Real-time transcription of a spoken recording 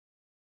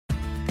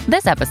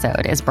This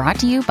episode is brought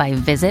to you by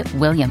Visit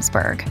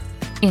Williamsburg.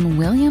 In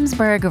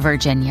Williamsburg,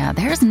 Virginia,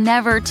 there's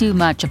never too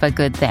much of a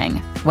good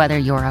thing. Whether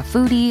you're a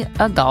foodie,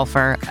 a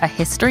golfer, a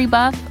history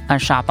buff, a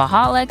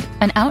shopaholic,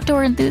 an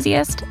outdoor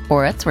enthusiast,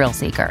 or a thrill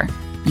seeker,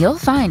 you'll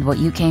find what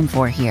you came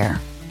for here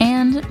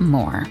and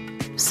more.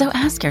 So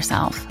ask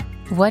yourself,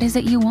 what is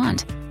it you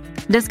want?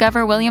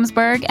 Discover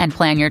Williamsburg and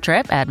plan your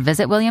trip at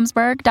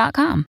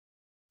visitwilliamsburg.com.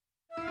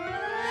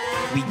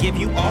 We give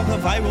you all the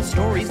viral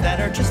stories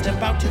that are just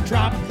about to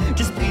drop.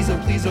 Just please, oh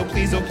please, oh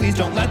please, oh please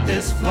don't let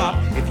this flop.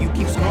 If you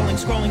keep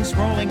scrolling, scrolling,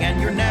 scrolling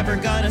and you're never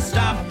gonna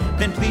stop,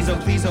 then please, oh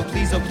please, oh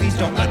please, oh please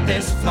don't let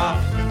this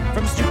flop.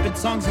 From stupid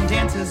songs and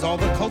dances, all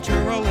the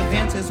cultural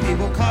advances, we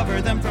will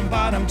cover them from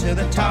bottom to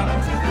the top.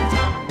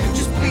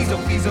 Just please,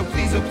 oh please, oh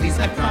please, oh please,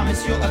 I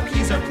promise you'll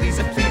appease our please,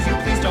 and please you,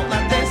 please don't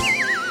let this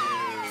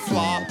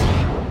flop.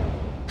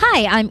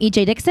 Hi, I'm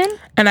EJ Dixon.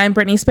 And I'm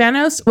Brittany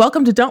Spanos.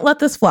 Welcome to Don't Let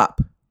This Flop,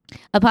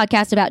 A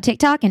podcast about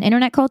TikTok and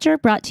internet culture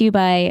brought to you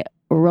by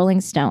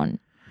Rolling Stone.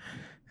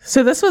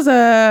 So this was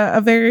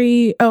a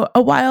very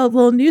wild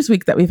little news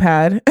week that we've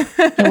had.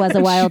 It was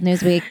a wild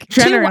news week.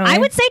 I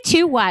would say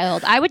too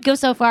wild. I would go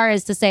so far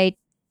as to say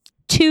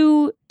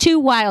too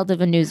wild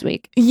of a news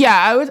week.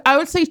 Yeah, I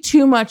would say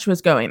too much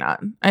was going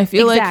on. I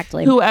feel like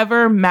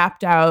whoever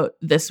mapped out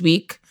this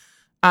week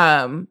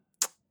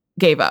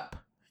gave up,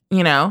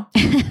 you know?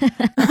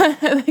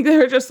 I think they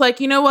were just like,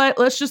 you know what?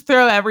 Let's just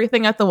throw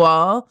everything at the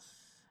wall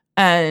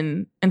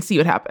and see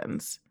what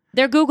happens.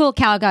 Their Google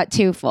Cal got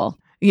too full.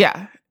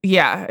 Yeah.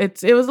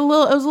 It was a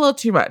little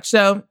too much.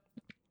 So,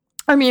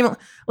 I mean,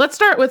 let's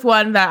start with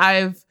one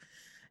that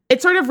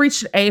it sort of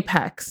reached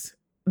apex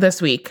this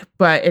week,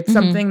 but it's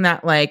something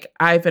that like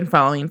I've been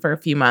following for a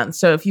few months.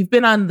 So if you've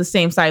been on the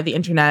same side of the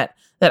internet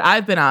that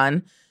I've been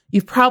on,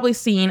 you've probably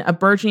seen a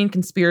burgeoning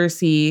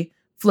conspiracy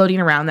floating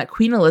around that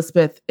Queen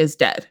Elizabeth is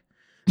dead.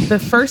 The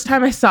first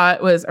time I saw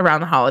it was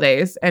around the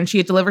holidays, and she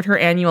had delivered her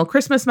annual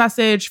Christmas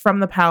message from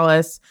the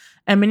palace,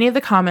 and many of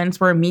the comments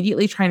were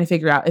immediately trying to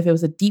figure out if it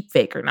was a deep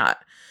fake or not.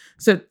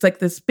 So it's like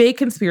this big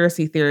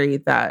conspiracy theory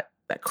that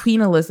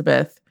Queen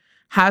Elizabeth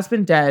has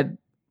been dead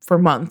for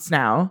months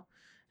now.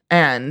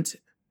 And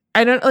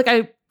I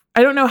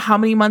don't know how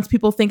many months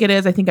people think it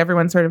is. I think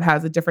everyone sort of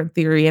has a different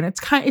theory, and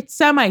it's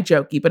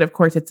semi-jokey, but of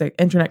course it's an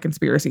internet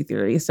conspiracy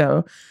theory.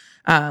 So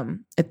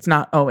it's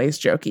not always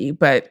jokey,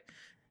 but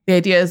the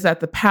idea is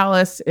that the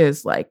palace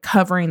is like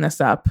covering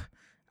this up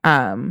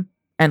and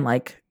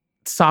like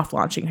soft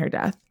launching her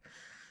death.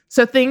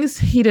 So things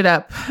heated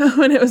up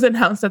when it was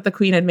announced that the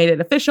Queen had made it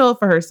official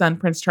for her son,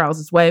 Prince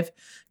Charles's wife,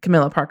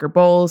 Camilla Parker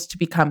Bowles, to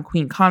become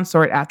Queen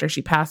Consort after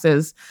she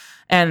passes.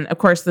 And of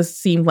course, this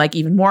seemed like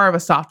even more of a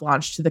soft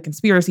launch to the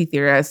conspiracy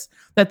theorists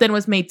that then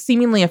was made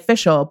seemingly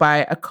official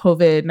by a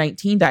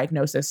COVID-19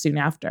 diagnosis soon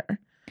after.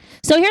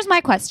 So here's my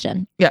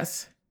question.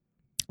 Yes.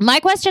 My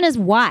question is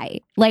why?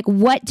 Like,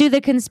 what do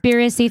the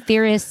conspiracy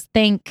theorists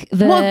think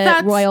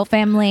the royal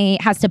family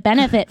has to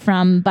benefit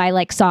from by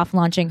like soft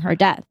launching her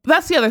death?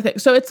 That's the other thing.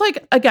 So it's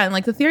like, again,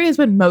 like the theory has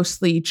been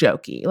mostly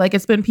jokey. Like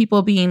it's been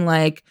people being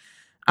like,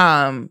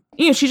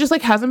 she just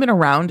like hasn't been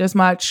around as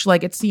much.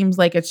 Like it seems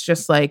like it's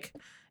just like,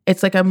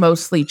 it's like a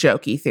mostly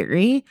jokey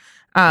theory.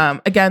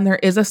 Again, there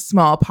is a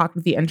small pocket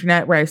of the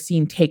internet where I've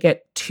seen take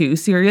it too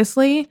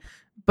seriously,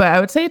 but I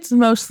would say it's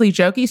mostly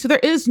jokey. So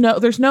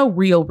there's no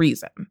real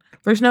reason.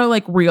 There's no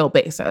like real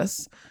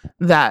basis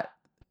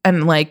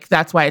and like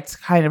that's why it's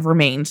kind of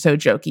remained so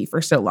jokey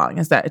for so long,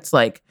 is that it's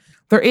like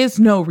there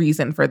is no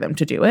reason for them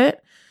to do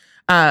it.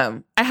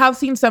 I have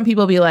seen some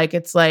people be like,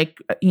 it's like,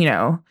 you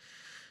know,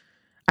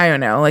 I don't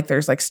know, like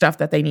there's like stuff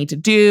that they need to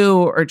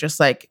do, or just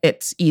like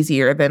it's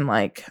easier than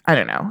like, I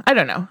don't know.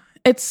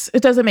 It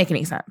doesn't make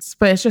any sense,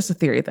 but it's just a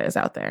theory that is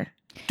out there.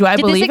 Do I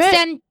believe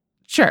it?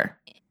 Sure.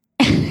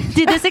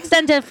 Did this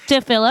extend to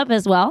Philip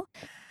as well?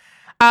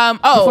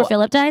 Before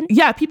Philip died?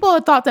 Yeah, people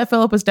had thought that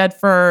Philip was dead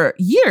for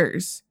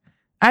years.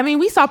 I mean,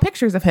 we saw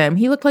pictures of him.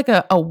 He looked like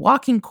a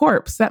walking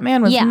corpse. That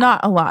man was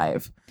not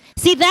alive.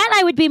 See, that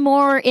I would be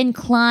more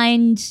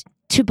inclined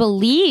to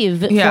believe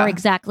for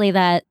exactly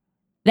that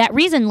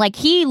reason. Like,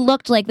 he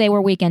looked like they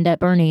were Weekend at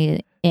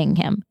Bernieing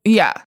him.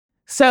 Yeah.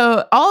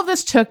 So all of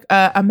this took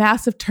a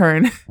massive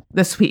turn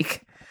this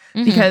week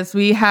because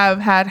we have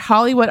had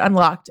Hollywood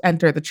Unlocked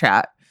enter the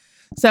chat.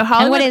 So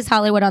what is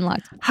Hollywood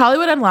Unlocked?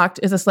 Hollywood Unlocked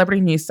is a celebrity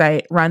news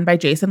site run by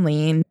Jason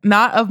Lee,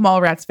 not of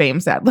Mallrats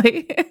fame,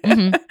 sadly.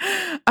 And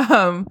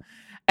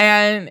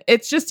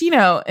it's just, you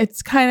know,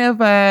 it's kind of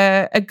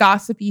a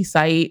gossipy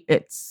site.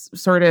 It's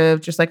sort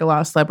of just like a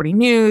lot of celebrity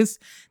news.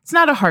 It's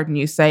not a hard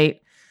news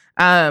site.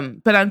 But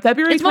on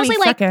February 22nd... It's mostly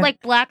like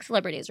black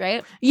celebrities,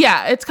 right?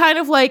 Yeah, it's kind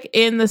of like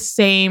in the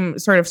same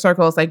sort of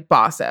circles like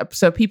Bossip.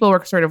 So people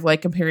were sort of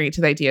like comparing it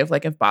to the idea of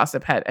like if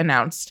Bossip had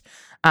announced...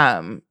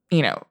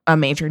 a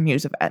major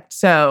news event.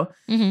 So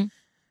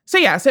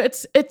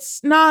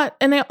it's not,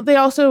 and they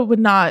also would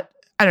not,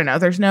 I don't know,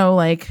 there's no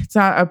like, it's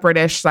not a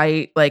British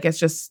site. Like it's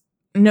just,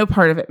 no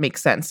part of it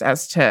makes sense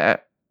as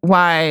to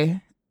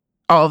why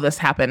all of this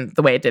happened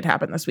the way it did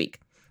happen this week.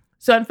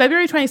 So on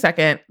February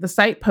 22nd, the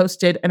site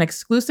posted an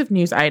exclusive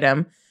news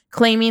item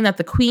claiming that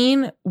the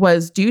Queen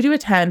was due to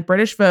attend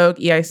British Vogue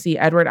EIC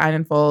Edward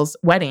Eidenfold's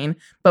wedding,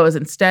 but was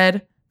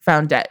instead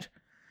found dead.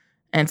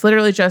 And it's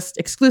literally just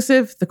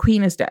exclusive. The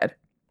Queen is dead.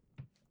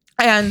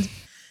 And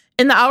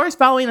in the hours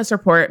following this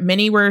report,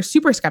 many were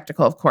super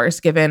skeptical, of course,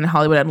 given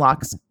Hollywood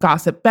Unlocked's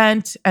gossip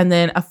bent, and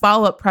then a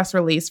follow-up press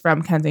release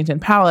from Kensington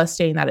Palace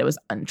stating that it was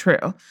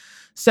untrue.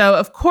 So,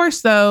 of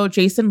course, though,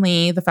 Jason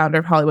Lee, the founder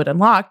of Hollywood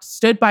Unlocked,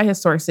 stood by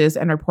his sources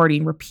and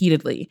reporting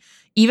repeatedly,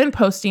 even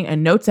posting a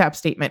Notes app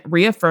statement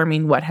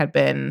reaffirming what had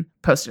been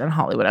posted on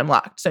Hollywood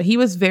Unlocked. So he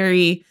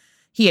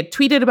had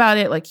tweeted about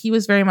it. Like, he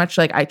was very much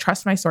like, I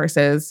trust my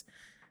sources.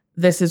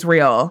 This is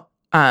real.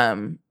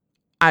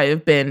 I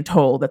have been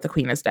told that the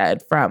Queen is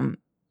dead from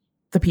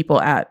the people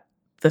at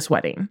this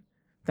wedding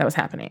that was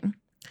happening.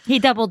 He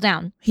doubled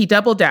down. He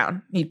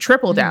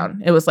tripled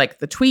down. It was like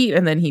the tweet,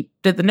 and then he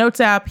did the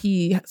Notes app.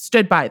 He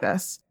stood by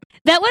this.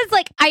 That was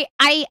like,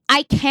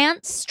 I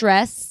can't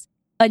stress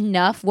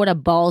enough what a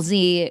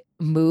ballsy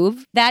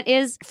move that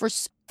is for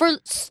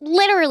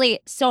literally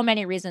so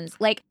many reasons.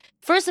 Like,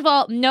 first of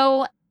all,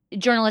 no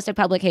journalistic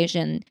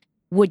publication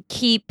would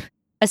keep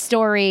a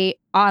story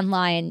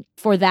online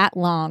for that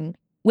long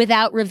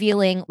without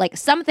revealing like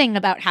something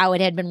about how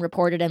it had been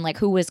reported and like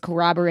who was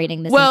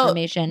corroborating this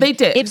information. They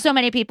did. If so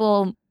many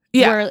people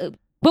were,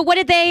 but what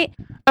did they?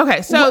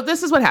 Okay, so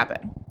this is what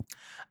happened.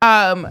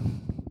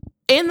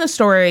 In the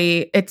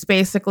story, it's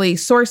basically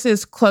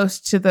sources close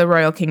to the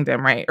royal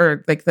kingdom, right?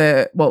 Or like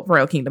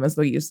royal kingdom is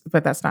the use,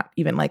 but that's not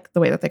even like the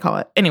way that they call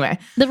it. Anyway,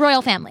 the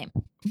royal family.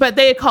 But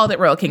they called it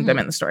royal kingdom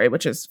in the story,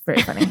 which is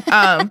very funny.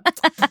 Like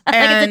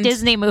it's a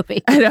Disney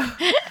movie. I know.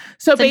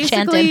 So it's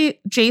basically, enchanted.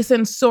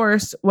 Jason's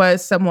source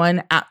was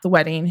someone at the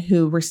wedding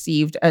who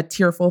received a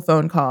tearful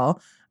phone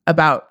call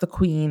about the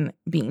Queen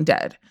being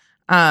dead.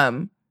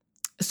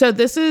 So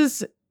this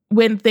is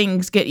when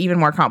things get even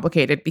more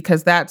complicated,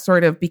 because that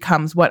sort of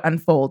becomes what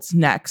unfolds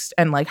next,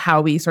 and like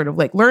how we sort of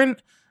like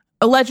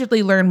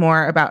allegedly learn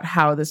more about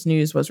how this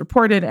news was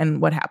reported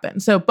and what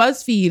happened. So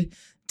BuzzFeed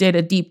did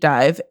a deep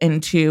dive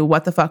into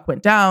what the fuck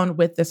went down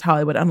with this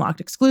Hollywood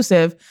Unlocked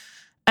exclusive.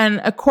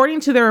 And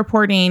according to their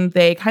reporting,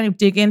 they kind of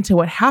dig into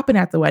what happened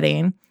at the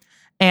wedding.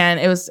 And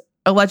it was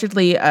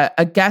allegedly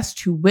a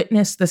guest who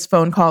witnessed this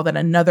phone call that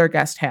another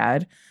guest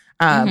had.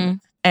 And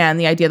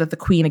the idea that the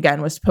Queen,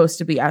 again, was supposed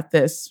to be at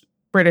this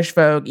British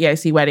Vogue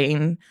EIC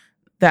wedding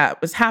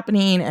that was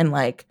happening. And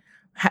like,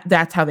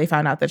 that's how they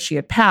found out that she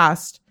had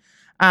passed.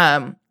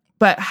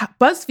 But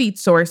BuzzFeed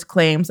source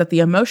claims that the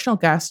emotional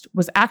guest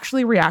was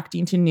actually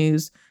reacting to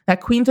news that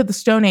Queens of the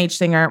Stone Age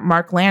singer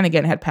Mark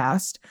Lanigan had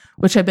passed,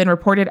 which had been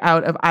reported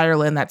out of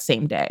Ireland that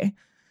same day.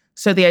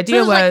 So the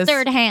idea was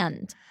like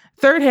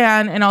third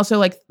hand, and also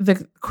like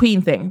the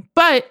Queen thing.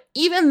 But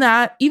even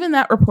that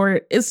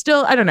report is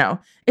still, I don't know,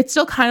 it's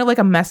still kind of like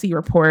a messy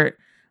report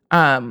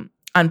on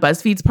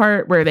BuzzFeed's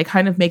part, where they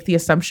kind of make the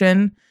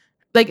assumption,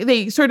 like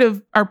they sort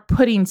of are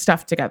putting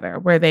stuff together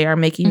where they are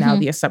making now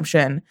the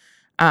assumption.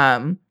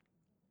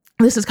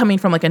 This is coming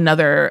from like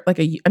another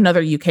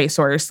UK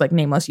source, like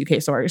nameless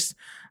UK source,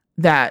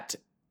 that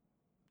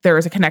there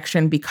was a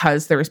connection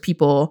because there was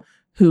people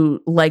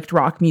who liked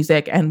rock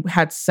music and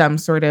had some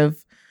sort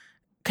of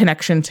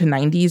connection to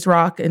 90s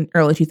rock and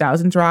early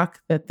 2000s rock.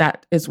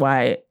 That is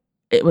why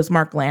it was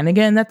Mark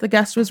Lanigan that the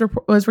guest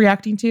was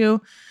reacting to.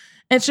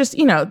 And it's just,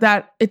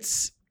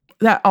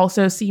 that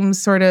also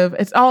seems sort of,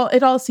 it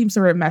all seems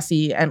sort of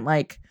messy and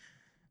like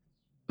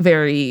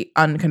very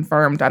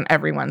unconfirmed on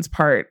everyone's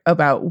part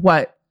about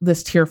what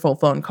this tearful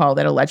phone call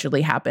that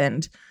allegedly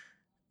happened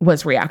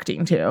was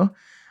reacting to.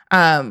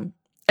 And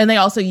they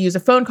also use a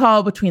phone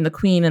call between the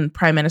Queen and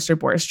Prime Minister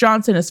Boris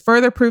Johnson as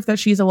further proof that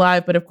she's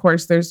alive. But of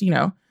course, there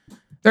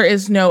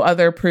is no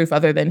other proof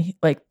other than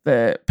like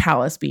the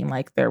palace being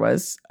like there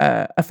was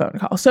a phone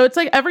call. So it's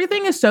like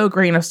everything is so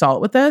grain of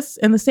salt with this,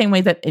 in the same way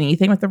that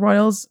anything with the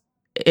royals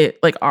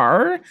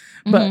are.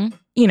 But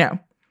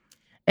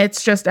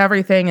it's just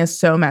everything is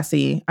so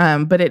messy.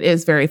 But it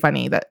is very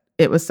funny that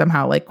it was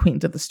somehow like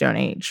Queens of the Stone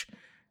Age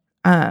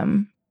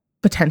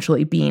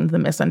potentially being the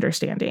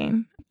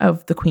misunderstanding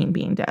of the Queen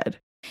being dead.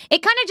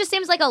 It kind of just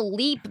seems like a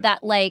leap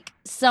that like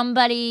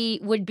somebody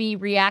would be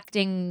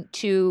reacting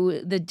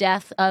to the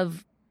death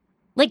of,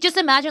 like, just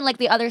imagine like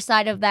the other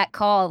side of that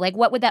call. Like,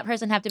 what would that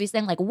person have to be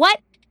saying? Like, what?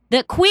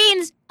 The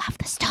Queens of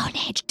the Stone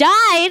Age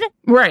died.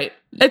 Right.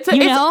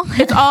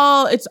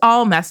 It's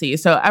all messy.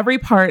 So every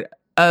part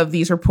of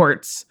these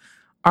reports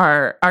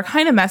are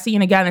kind of messy.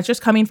 And again, it's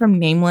just coming from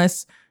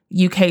nameless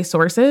UK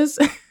sources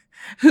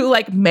who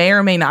like may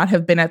or may not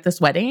have been at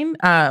this wedding.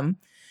 None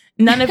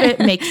of it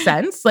makes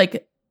sense.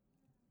 Like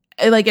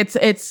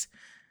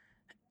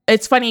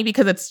it's funny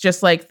because it's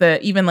just like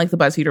even the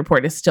BuzzFeed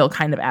report is still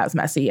kind of as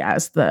messy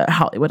as the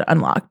Hollywood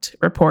Unlocked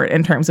report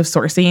in terms of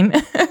sourcing.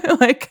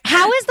 Like,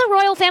 how is the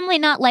royal family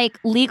not like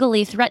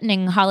legally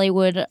threatening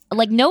Hollywood?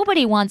 Like,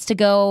 nobody wants to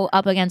go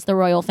up against the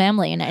royal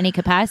family in any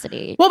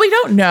capacity. Well, we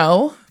don't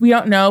know. We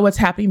don't know what's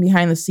happening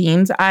behind the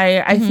scenes.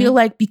 I feel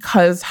like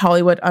because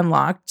Hollywood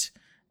Unlocked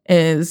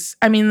is,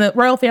 I mean, the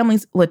royal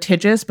family's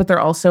litigious, but they're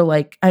also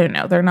like, I don't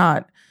know, they're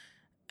not.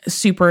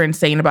 super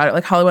insane about it.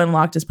 Like Hollywood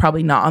Unlocked is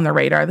probably not on the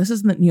radar. This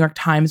is the New York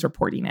Times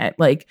reporting it.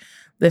 Like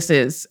this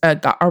is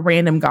a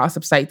random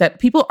gossip site that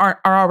people are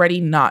already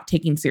not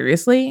taking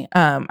seriously.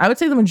 I would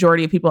say the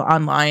majority of people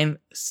online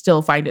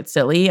still find it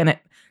silly, and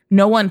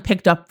no one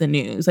picked up the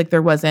news. Like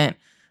there wasn't,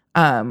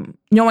 no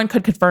one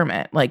could confirm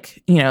it.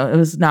 Like, you know, it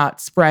was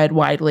not spread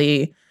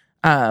widely.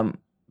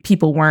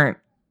 People weren't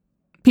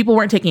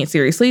taking it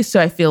seriously. So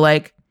I feel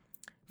like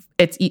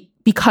it's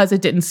because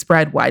it didn't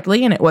spread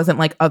widely and it wasn't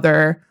like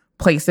other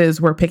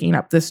places were picking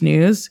up this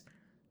news.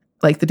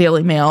 Like the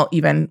Daily Mail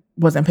even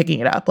wasn't picking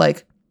it up.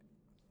 Like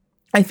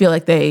I feel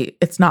like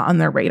it's not on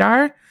their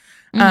radar.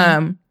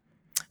 Mm-hmm.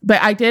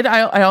 But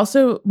I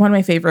also, one of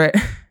my favorite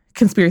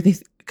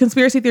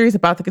conspiracy theories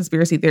about the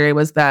conspiracy theory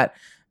was that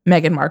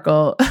Meghan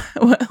Markle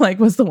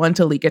was the one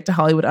to leak it to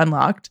Hollywood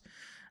Unlocked,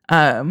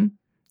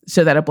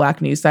 so that a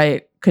black news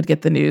site could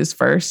get the news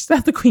first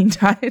that the Queen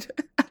died.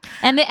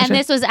 And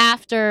this was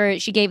after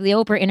she gave the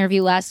Oprah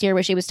interview last year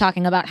where she was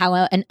talking about how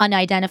an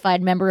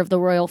unidentified member of the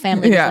royal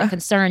family was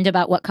concerned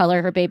about what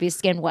color her baby's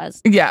skin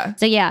was. Yeah.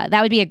 So yeah,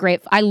 that would be a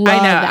great. I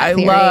love that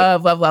theory. I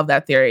love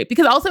that theory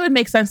because also it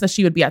makes sense that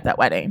she would be at that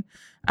wedding.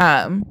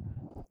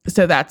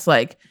 So that's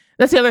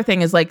the other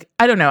thing is like,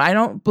 I don't know.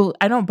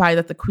 I don't buy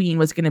that the Queen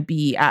was going to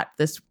be at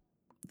this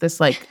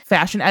like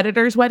fashion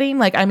editor's wedding.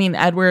 Like, I mean,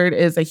 Edward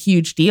is a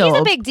huge deal. He's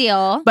a big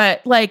deal.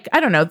 But like, I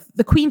don't know.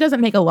 The Queen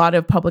doesn't make a lot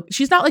of public.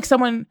 She's not like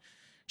someone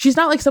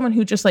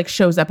who just like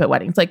shows up at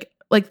weddings. Like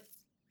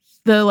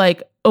the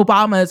like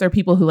Obamas are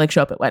people who like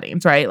show up at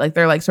weddings, right? Like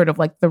they're like sort of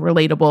like the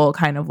relatable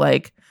kind of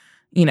like,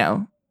 you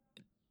know,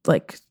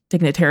 like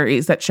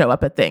dignitaries that show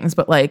up at things.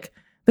 But like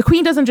the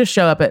Queen doesn't just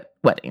show up at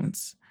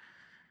weddings.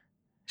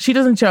 She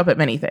doesn't show up at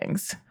many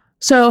things.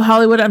 So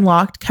Hollywood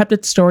Unlocked kept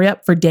its story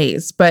up for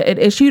days, but it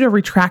issued a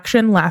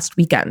retraction last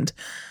weekend.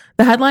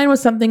 The headline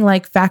was something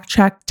like, fact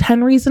check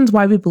 10 reasons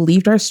why we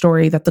believed our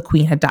story that the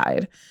Queen had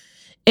died.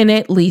 In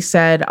it, Lee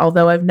said,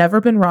 although I've never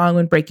been wrong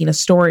when breaking a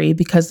story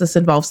because this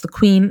involves the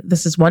Queen,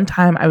 this is one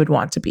time I would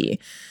want to be.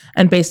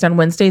 And based on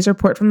Wednesday's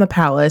report from the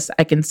palace,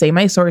 I can say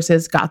my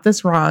sources got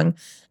this wrong,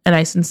 and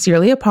I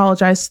sincerely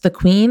apologize to the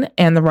Queen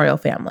and the royal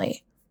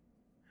family.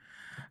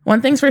 One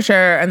thing's for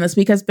sure, and this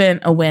week has been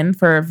a win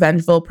for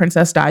vengeful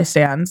Princess Di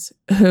stans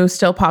who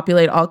still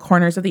populate all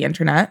corners of the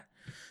internet.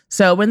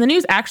 So when the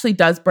news actually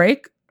does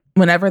break,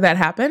 whenever that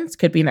happens,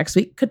 could be next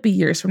week, could be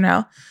years from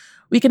now,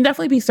 we can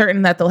definitely be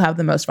certain that they'll have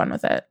the most fun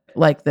with it.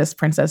 Like this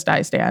Princess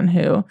Di stan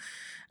who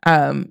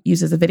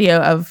uses a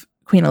video of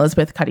Queen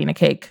Elizabeth cutting a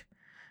cake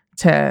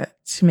to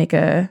make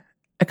a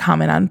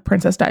comment on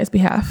Princess Di's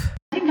behalf.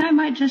 I think I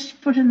might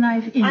just put a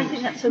knife in. I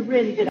think that's a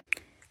really good idea.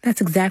 That's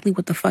exactly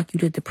what the fuck you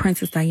did to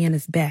Princess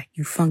Diana's back,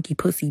 you funky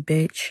pussy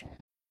bitch.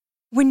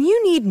 When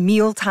you need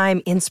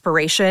mealtime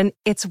inspiration,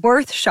 it's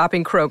worth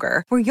shopping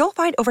Kroger, where you'll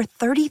find over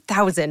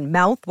 30,000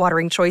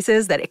 mouth-watering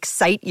choices that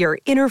excite your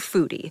inner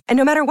foodie. And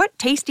no matter what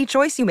tasty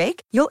choice you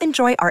make, you'll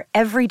enjoy our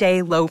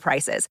everyday low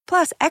prices,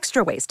 plus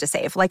extra ways to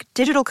save, like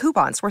digital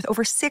coupons worth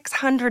over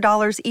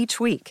 $600 each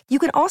week. You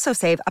can also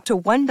save up to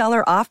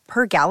 $1 off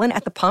per gallon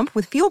at the pump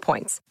with fuel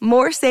points.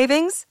 More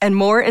savings and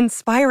more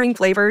inspiring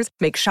flavors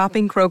make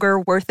shopping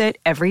Kroger worth it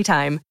every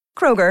time.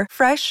 Kroger,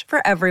 fresh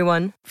for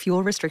everyone.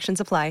 Fuel restrictions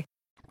apply.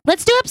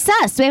 Let's do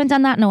obsessed. We haven't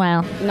done that in a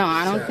while. No,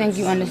 I don't think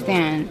you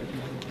understand.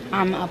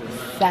 I'm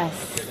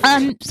obsessed.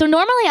 So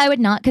normally I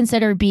would not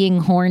consider being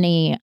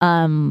horny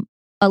a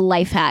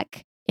life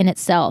hack in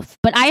itself,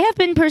 but I have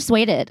been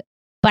persuaded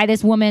by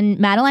this woman,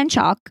 Madeline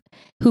Chalk,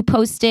 who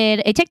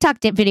posted a TikTok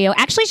video.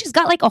 Actually, she's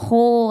got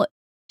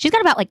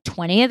about like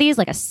 20 of these,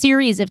 like a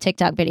series of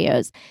TikTok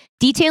videos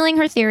detailing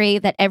her theory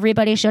that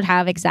everybody should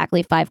have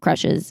exactly 5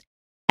 crushes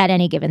at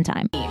any given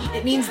time.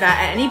 It means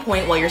that at any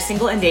point while you're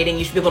single and dating,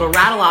 you should be able to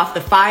rattle off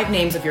the 5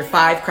 names of your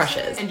 5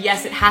 crushes. And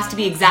yes, it has to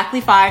be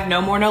exactly 5,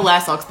 no more, no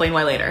less. I'll explain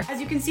why later.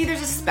 As you can see,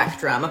 there's a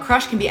spectrum. A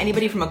crush can be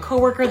anybody from a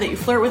coworker that you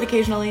flirt with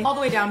occasionally, all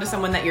the way down to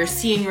someone that you're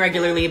seeing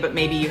regularly, but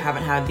maybe you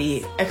haven't had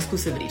the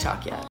exclusivity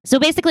talk yet. So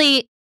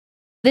basically,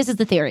 this is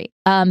the theory.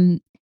 Everyone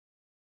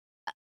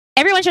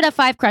should have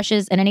 5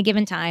 crushes at any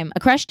given time. A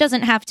crush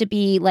doesn't have to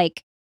be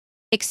like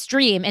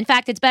extreme. In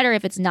fact, it's better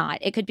if it's not.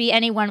 It could be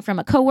anyone from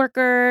a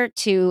coworker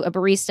to a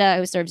barista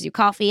who serves you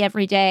coffee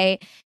every day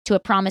to a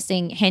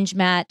promising Hinge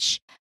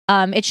match.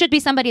 It should be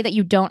somebody that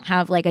you don't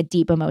have like a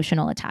deep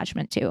emotional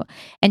attachment to.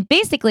 And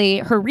basically,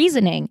 her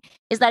reasoning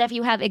is that if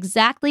you have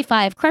exactly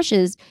 5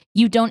 crushes,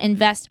 you don't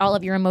invest all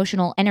of your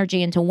emotional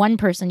energy into one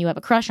person you have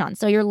a crush on.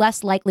 So you're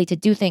less likely to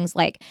do things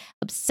like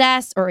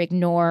obsess or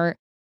ignore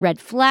red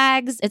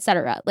flags,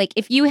 etc. Like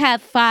if you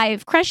have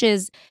 5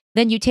 crushes,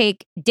 then you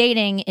take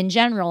dating in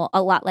general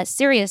a lot less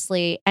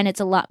seriously and it's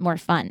a lot more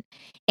fun.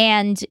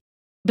 And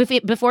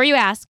before you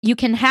ask, you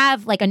can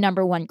have like a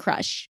number 1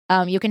 crush.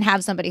 You can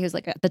have somebody who's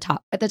like at the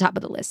top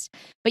of the list,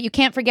 but you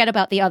can't forget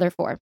about the other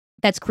 4.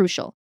 That's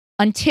crucial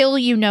until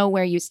you know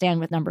where you stand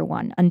with number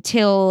 1,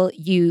 until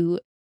you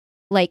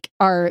like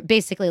are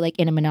basically like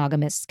in a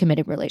monogamous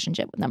committed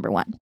relationship with number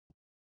 1.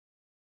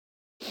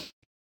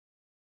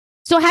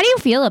 So how do you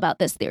feel about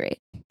this theory?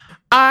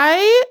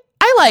 I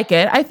I like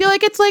it. I feel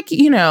like it's like,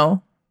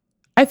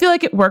 I feel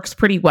like it works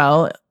pretty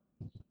well.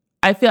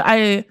 I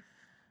think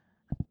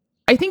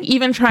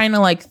even trying to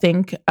like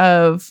think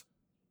of,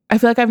 I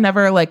feel like I've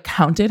never like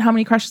counted how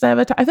many crushes I have.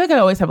 I feel like I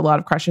always have a lot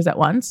of crushes at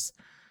once.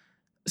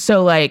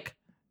 So like,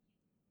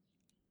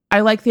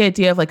 I like the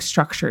idea of like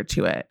structure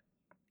to it,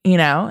 in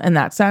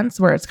that sense,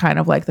 where it's kind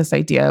of like this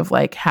idea of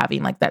like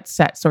having like that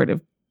set sort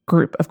of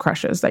group of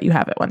crushes that you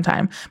have at one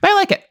time. But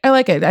I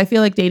like it. I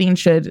feel like dating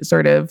should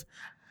sort of,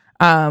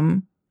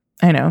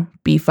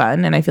 be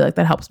fun. And I feel like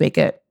that helps make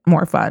it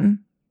more fun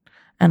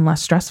and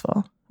less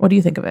stressful. What do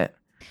you think of it?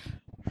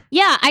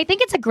 Yeah, I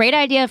think it's a great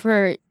idea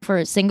for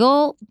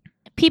single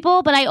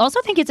people, but I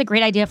also think it's a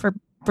great idea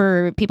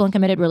for people in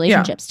committed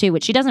relationships too,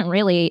 which she doesn't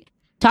really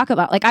talk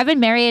about. Like, I've been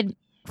married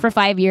for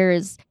 5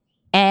 years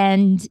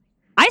and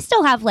I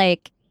still have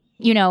like,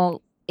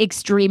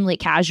 extremely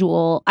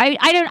casual.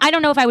 I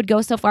don't know if I would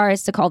go so far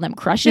as to call them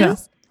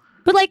crushes,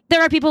 but like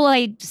there are people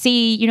I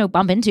see,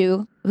 bump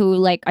into who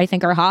like I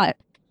think are hot,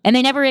 and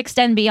they never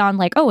extend beyond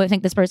like, oh, I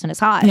think this person is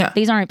hot. Yeah.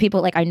 These aren't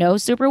people like I know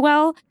super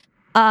well.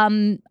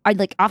 I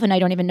like often I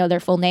don't even know their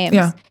full names.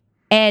 Yeah.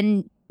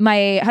 And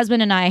my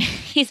husband and I,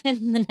 he's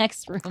in the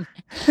next room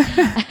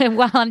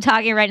while I'm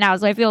talking right now,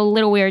 so I feel a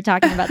little weird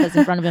talking about this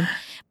in front of him.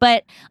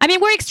 But I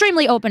mean, we're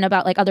extremely open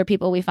about like other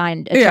people we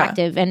find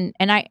attractive, and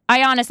I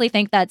honestly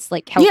think that's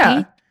like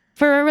healthy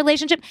for a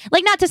relationship.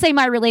 Like, not to say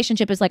my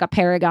relationship is like a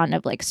paragon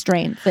of like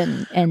strength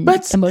and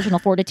emotional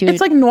fortitude.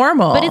 It's like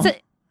normal, but it's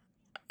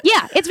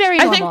very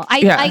normal.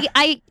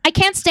 I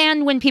can't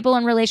stand when people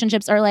in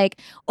relationships are like,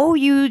 oh,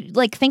 you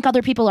like think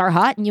other people are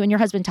hot and you and your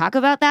husband talk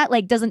about that.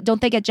 Like, don't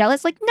they get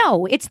jealous? Like,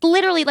 no, it's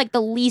literally like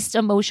the least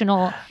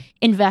emotional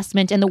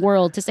investment in the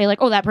world to say like,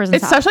 oh, that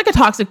person's hot. Such like a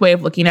toxic way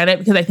of looking at it,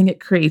 because I think it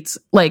creates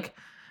like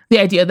the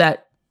idea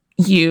that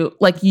you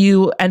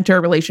enter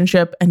a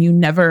relationship and you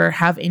never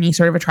have any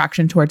sort of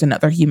attraction towards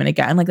another human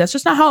again. Like, that's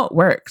just not how it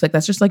works. Like,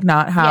 that's just like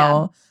not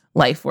how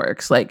life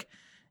works. Like,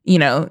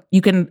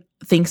 you can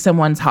think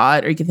someone's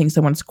hot or you can think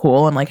someone's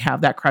cool and like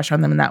have that crush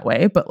on them in that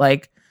way. But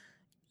like,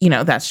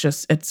 that's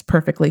just, it's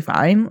perfectly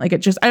fine. Like, it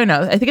just, I don't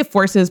know. I think it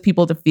forces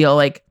people to feel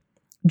like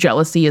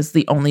jealousy is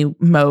the only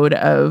mode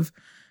of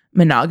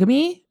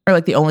monogamy, or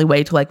like the only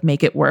way to like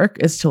make it work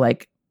is to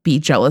like be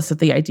jealous of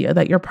the idea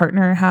that your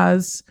partner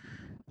has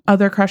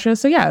other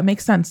crushes. So yeah, it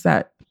makes sense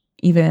that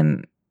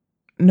even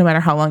no matter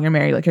how long you're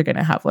married, like you're going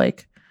to have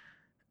like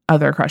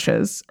other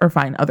crushes or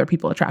find other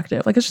people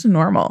attractive. Like, it's just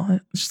normal.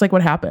 It's just like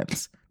what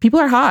happens. People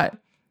are hot.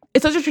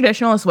 It's such a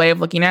traditionalist way of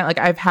looking at it. Like,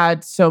 I've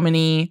had so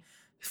many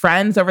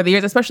friends over the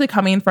years, especially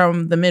coming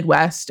from the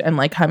Midwest and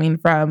like coming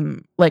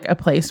from like a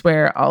place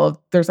where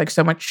there's like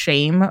so much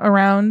shame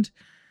around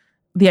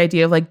the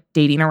idea of like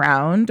dating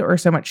around, or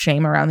so much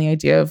shame around the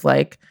idea of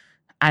like,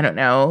 I don't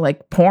know,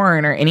 like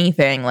porn or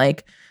anything.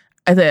 Like,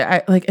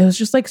 I like, it was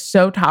just like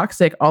so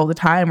toxic all the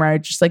time, where I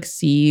just like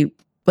see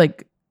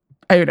like,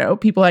 I don't know,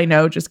 people I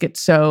know just get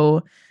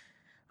so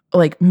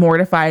like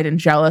mortified and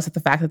jealous at the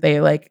fact that they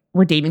like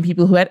were dating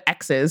people who had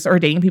exes, or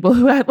dating people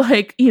who had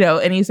like,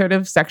 any sort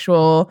of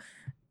sexual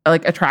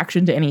like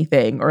attraction to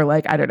anything, or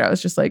like, I don't know.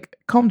 It's just like,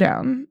 calm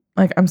down.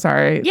 Like, I'm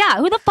sorry. Yeah.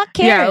 Who the fuck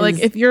cares? Yeah. Like,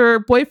 if your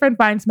boyfriend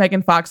finds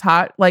Megan Fox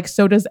hot, like,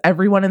 so does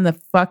everyone in the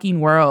fucking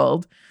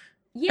world.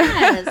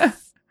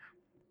 Yes.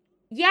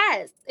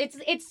 Yes.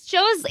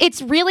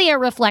 It's really a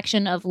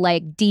reflection of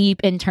like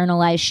deep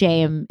internalized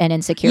shame and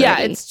insecurity. Yeah.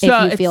 It's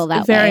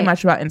very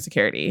much about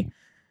insecurity.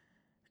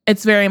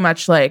 It's very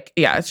much like,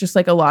 it's just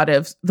like a lot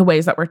of the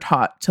ways that we're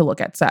taught to look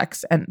at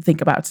sex and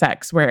think about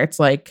sex, where it's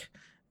like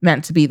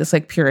meant to be this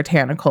like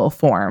puritanical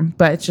form,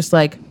 but it's just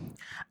like,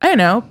 I don't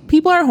know,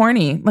 people are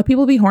horny. Let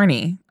people be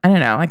horny. I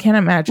don't know. I can't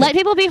imagine. Let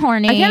people be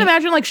horny. I can't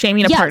imagine like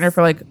shaming a partner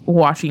for like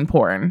watching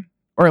porn,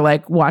 or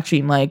like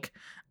watching like,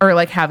 or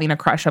like having a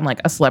crush on like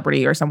a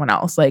celebrity or someone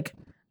else. Like,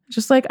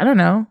 just like, I don't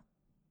know,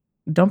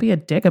 don't be a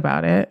dick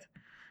about it,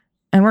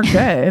 and we're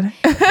good.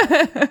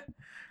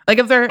 Like,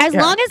 if they're as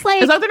long as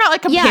they're not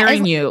like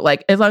comparing you,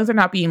 like as long as they're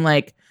not being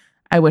like,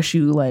 I wish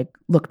you like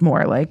looked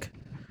more like,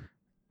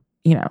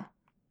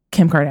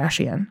 Kim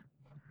Kardashian.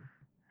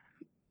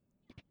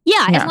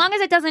 Yeah, as long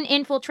as it doesn't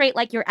infiltrate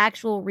like your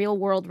actual real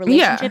world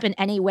relationship in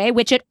any way,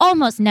 which it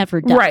almost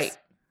never does. Right.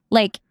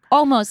 Like,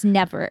 almost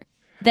never.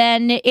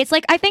 Then it's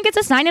like, I think it's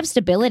a sign of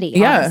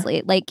stability,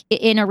 honestly. Like,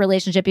 in a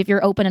relationship, if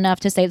you're open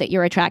enough to say that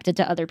you're attracted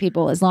to other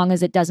people, as long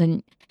as it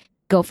doesn't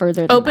go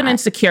further than open and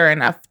secure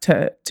enough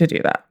to do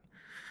that.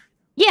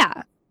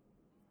 Yeah.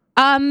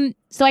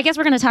 So I guess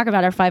we're going to talk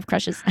about our 5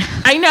 crushes.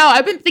 I know.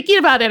 I've been thinking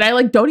about it. I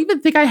like don't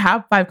even think I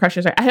have 5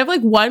 crushes. I have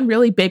like one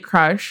really big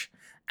crush,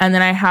 and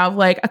then I have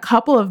like a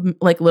couple of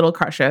like little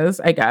crushes,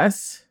 I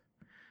guess.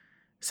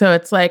 So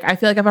it's like, I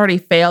feel like I've already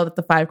failed at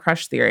the 5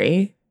 crush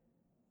theory.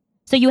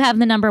 So you have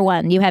the number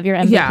 1. You have your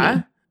MVP.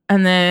 Yeah.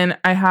 And then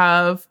I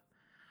have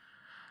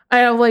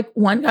like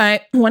one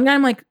guy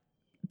I'm like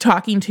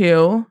talking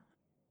to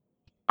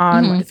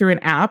on through an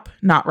app,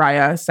 not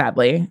Raya,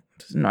 sadly.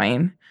 It's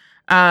annoying.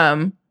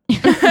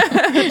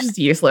 It's just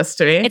useless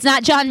to me. It's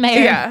not John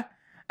Mayer.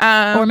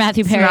 Yeah. Or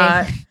Matthew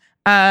Perry.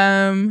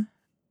 I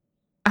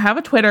have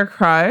a Twitter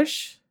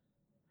crush.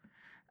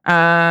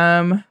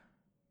 I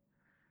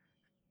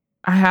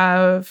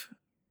have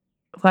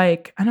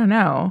like, I don't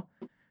know.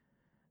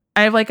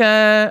 I have like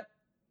I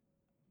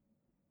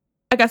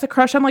guess a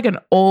crush on like an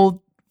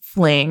old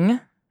fling.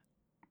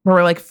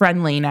 We're like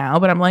friendly now,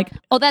 but I'm like,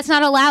 oh, that's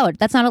not allowed.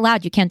 That's not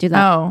allowed. You can't do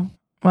that. Oh,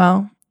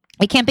 well.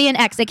 It can't be an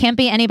ex. It can't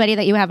be anybody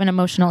that you have an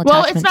emotional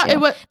attachment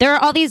to. There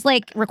are all these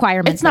like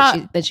requirements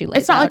that she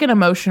lays It's not out. like an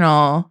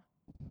emotional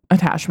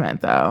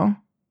attachment though.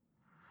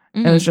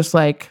 Mm-hmm. It was just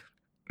like,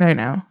 I don't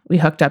know. We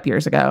hooked up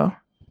years ago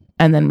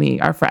and then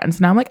we are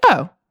friends. Now I'm like,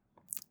 oh,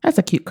 that's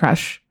a cute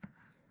crush.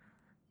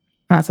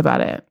 That's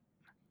about it.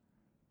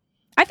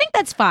 I think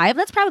that's 5.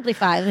 That's probably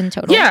 5 in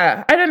total.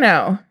 Yeah, I don't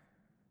know.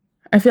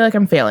 I feel like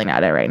I'm failing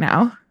at it right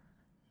now.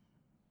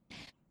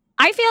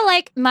 I feel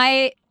like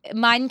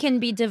mine can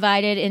be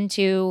divided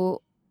into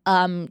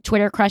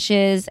Twitter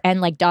crushes and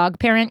like dog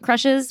parent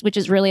crushes, which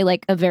is really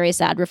like a very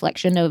sad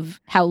reflection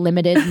of how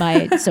limited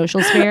my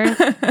social sphere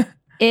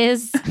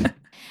is.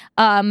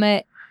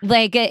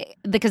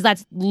 Because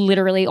that's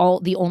literally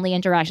the only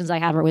interactions I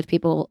have are with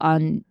people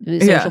on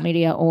social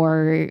media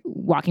or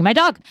walking my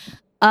dog.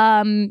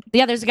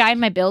 There's a guy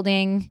in my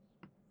building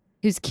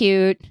who's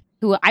cute,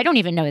 who I don't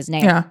even know his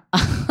name. Yeah.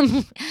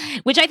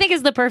 Which I think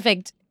is the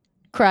perfect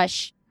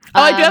crush.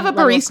 Oh, I do have a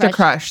barista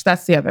crush.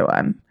 That's the other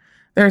one.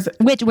 Where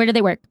do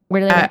they work?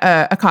 Where do they work?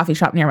 A coffee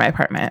shop near my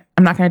apartment.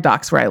 I'm not going to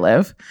dox where I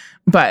live,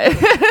 but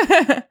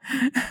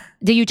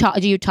Do you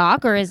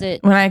talk or is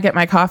it? When I get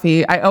my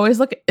coffee, I always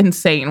look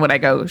insane when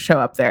I show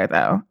up there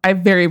though. I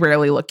very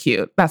rarely look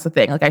cute. That's the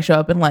thing. Like I show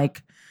up in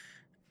like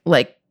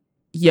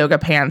yoga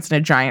pants and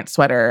a giant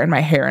sweater and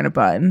my hair in a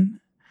bun.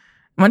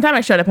 One time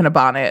I showed up in a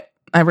bonnet.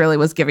 I really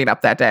was giving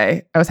up that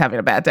day. I was having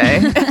a bad day.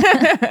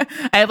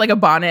 I had like a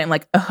bonnet and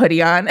like a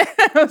hoodie on.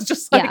 I was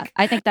just like, yeah,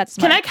 I think that's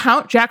smart. Can I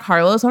count Jack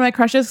Harlow as one of my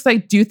crushes? Because I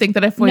do think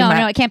that if we met.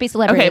 No, it can't be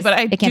celebrities. Okay, but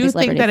I do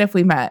think that if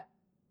we met,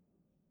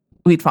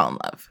 we'd fall in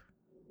love.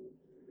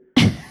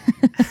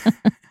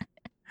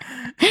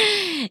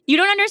 You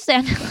don't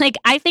understand. Like,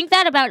 I think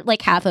that about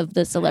like half of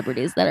the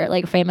celebrities that are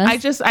like famous.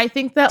 I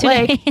think that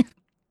like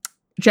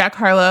Jack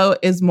Harlow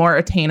is more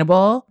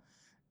attainable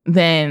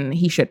than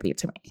he should be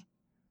to me.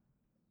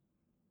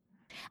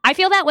 I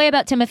feel that way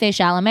about Timothée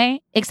Chalamet,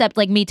 except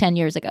like me 10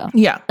 years ago.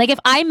 Yeah. Like if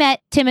I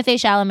met Timothée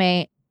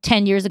Chalamet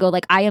 10 years ago,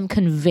 like I am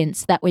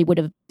convinced that we would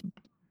have,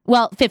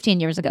 15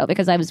 years ago,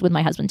 because I was with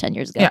my husband 10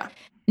 years ago. Yeah.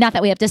 Not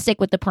that we have to stick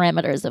with the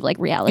parameters of like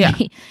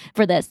reality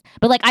for this,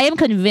 but like I am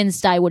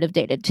convinced I would have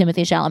dated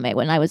Timothée Chalamet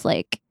when I was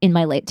like in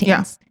my late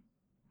teens.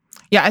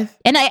 Yeah.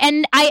 And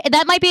I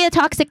that might be a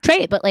toxic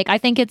trait, but like I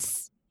think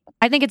it's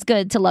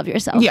good to love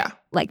yourself. Yeah.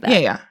 Like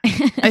that. Yeah.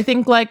 I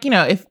think like,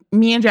 if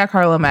me and Jack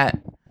Harlow met,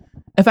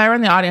 if I were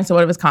in the audience at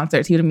one of his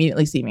concerts, he would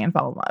immediately see me and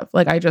fall in love.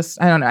 Like I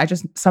don't know.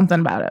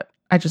 Something about it.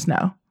 I just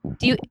know.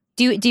 Do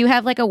you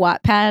have like a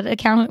Wattpad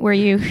account where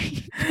you?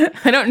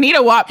 I don't need a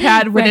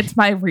Wattpad when it's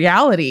my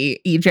reality,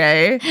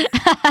 EJ.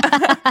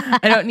 I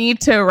don't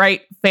need to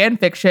write fan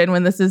fiction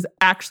when this is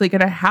actually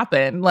going to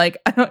happen. Like,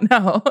 I don't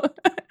know.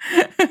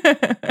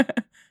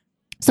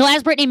 So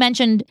as Brittany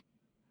mentioned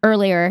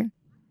earlier,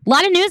 a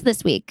lot of news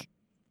this week.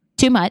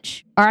 Too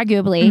much,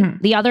 arguably.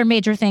 Mm-hmm. The other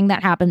major thing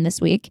that happened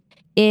this week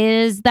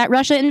is that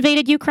Russia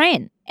invaded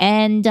Ukraine.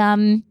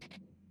 And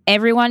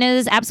everyone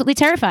is absolutely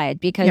terrified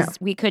because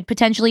we could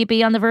potentially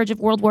be on the verge of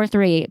World War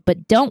III.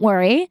 But don't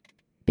worry,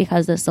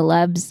 because the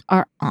celebs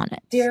are on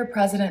it. Dear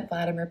President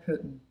Vladimir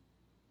Putin,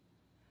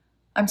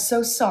 I'm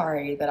so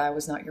sorry that I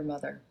was not your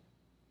mother.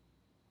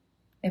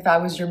 If I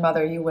was your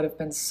mother, you would have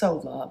been so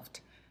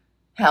loved,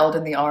 held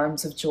in the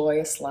arms of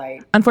joyous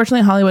light.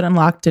 Unfortunately, Hollywood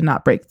Unlocked did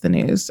not break the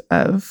news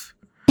of...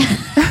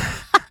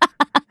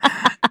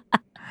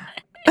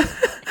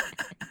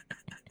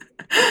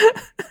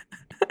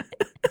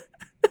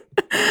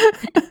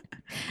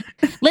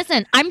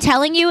 Listen, I'm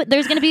telling you,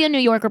 there's going to be a New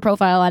Yorker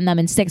profile on them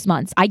in 6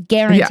 months. I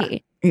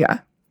guarantee. Yeah.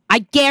 I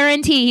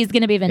guarantee he's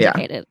going to be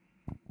vindicated.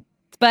 Yeah.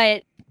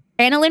 But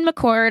AnnaLynne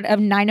McCord of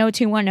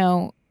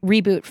 90210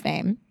 reboot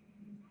fame,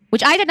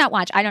 which I did not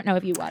watch. I don't know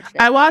if you watched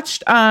it. I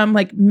watched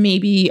like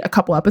maybe a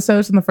couple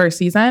episodes in the first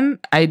season.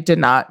 I did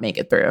not make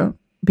it through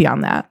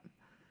beyond that.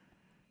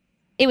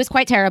 It was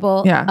quite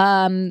terrible.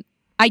 Yeah.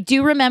 I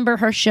do remember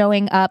her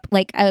showing up,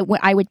 like I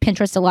would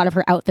Pinterest a lot of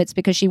her outfits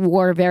because she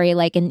wore very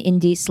like an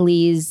indie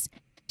sleaze.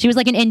 She was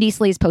like an indie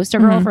sleaze poster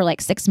girl for like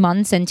 6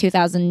 months in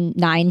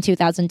 2009,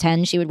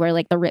 2010. She would wear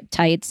like the ripped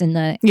tights and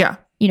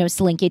the,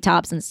 slinky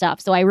tops and stuff.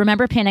 So I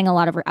remember pinning a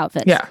lot of her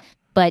outfits. Yeah.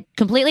 But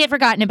completely had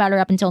forgotten about her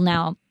up until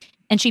now.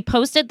 And she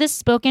posted this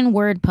spoken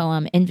word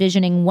poem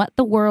envisioning what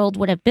the world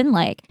would have been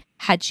like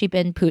had she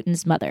been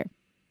Putin's mother.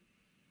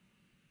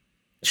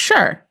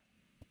 Sure.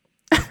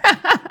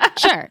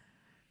 Sure.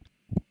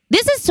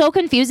 This is so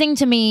confusing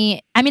to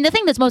me. I mean, the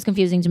thing that's most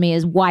confusing to me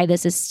is why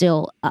this is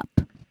still up.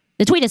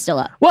 The tweet is still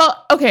up.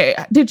 Well, okay.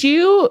 Did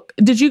you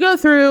go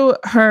through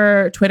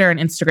her Twitter and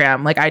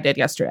Instagram like I did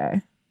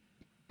yesterday?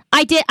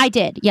 I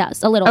did.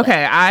 Yes, a little. Okay,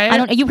 bit. I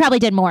don't. You probably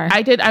did more.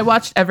 I did. I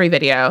watched every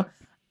video.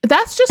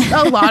 That's just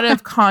a lot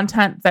of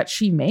content that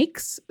she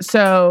makes.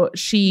 So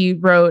she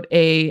wrote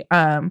a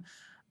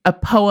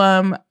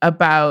poem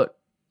about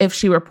if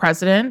she were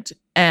president,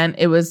 and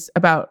it was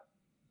about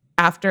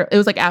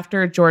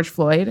after George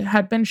Floyd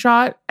had been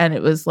shot, and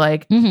it was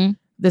like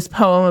this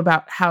poem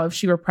about how if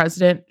she were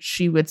president,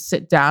 she would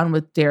sit down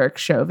with Derek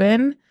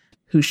Chauvin,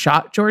 who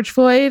shot George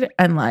Floyd,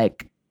 and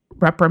like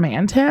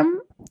reprimand him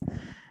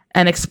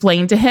and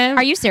explain to him.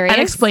 Are you serious?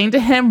 And explain to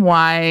him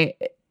why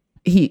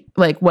he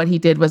like what he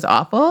did was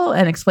awful,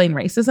 and explain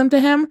racism to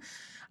him.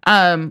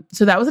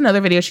 So that was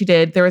another video she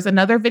did. There was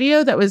another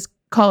video that was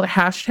called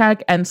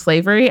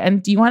 #EndSlavery.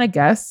 And do you want to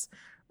guess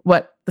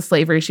what the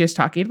slavery she was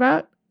talking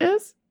about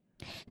is?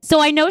 So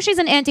I know she's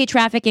an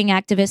anti-trafficking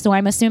activist, so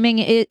I'm assuming,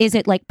 is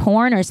it like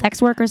porn or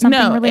sex work or something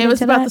related to that? No, it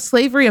was about the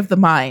slavery of the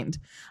mind.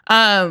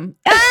 That's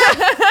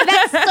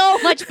so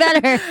much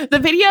better. The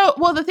video,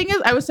 well, the thing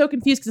is, I was so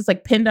confused because it's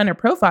like pinned on her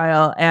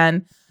profile,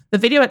 and the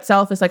video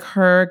itself is like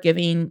her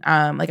giving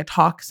like a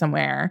talk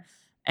somewhere,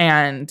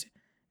 and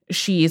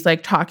she's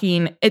like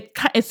talking.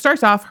 It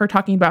starts off her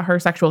talking about her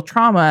sexual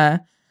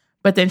trauma,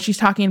 but then she's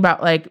talking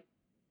about like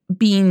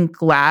being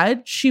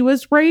glad she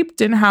was raped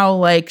and how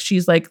like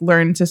she's like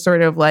learned to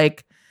sort of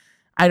like,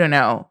 I don't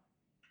know,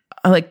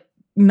 like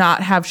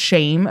not have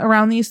shame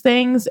around these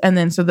things. And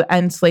then so the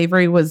end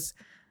slavery was,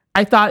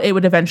 I thought it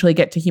would eventually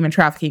get to human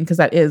trafficking, because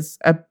that is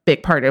a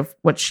big part of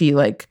what she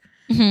like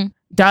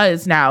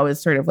does now,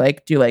 is sort of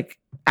like do like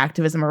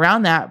activism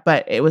around that,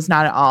 but it was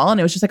not at all.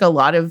 And it was just like a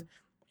lot of,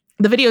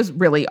 the video is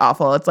really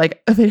awful. It's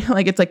like a video,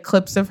 like it's like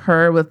clips of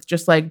her with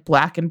just like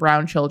black and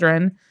brown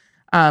children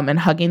and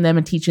hugging them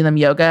and teaching them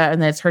yoga.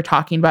 And then it's her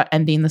talking about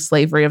ending the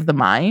slavery of the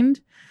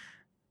mind.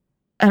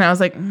 And I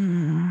was like,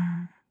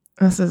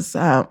 this is,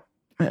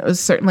 it was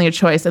certainly a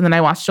choice. And then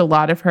I watched a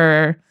lot of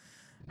her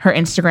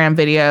Instagram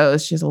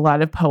videos. She has a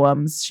lot of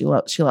poems. She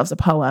loves a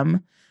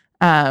poem.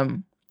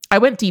 I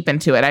went deep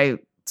into it. I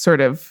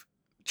sort of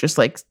just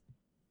like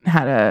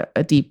had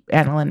a deep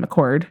AnnaLynne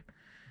McCord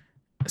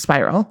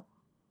spiral.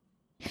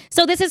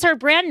 So this is her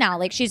brand now.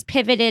 Like she's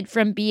pivoted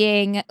from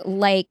being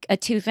like a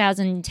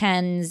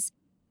 2010s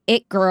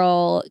it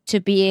girl to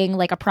being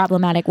like a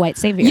problematic white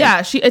savior.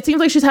 Yeah, it seems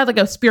like she's had like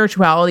a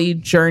spirituality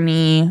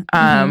journey.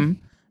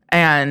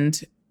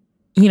 And,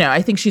 you know,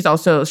 I think she's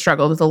also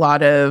struggled with a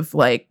lot of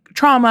like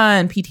trauma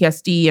and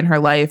PTSD in her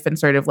life, and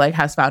sort of like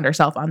has found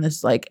herself on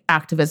this like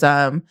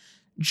activism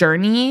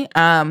journey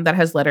that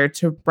has led her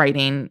to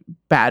writing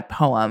bad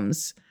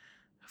poems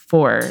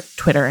for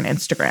Twitter and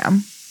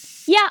Instagram.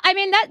 Yeah, I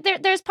mean, that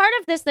there's part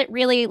of this that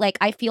really, like,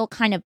 I feel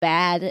kind of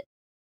bad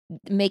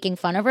making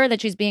fun of her,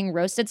 that she's being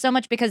roasted so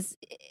much, because,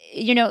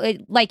 you know,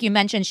 like you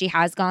mentioned, she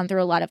has gone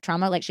through a lot of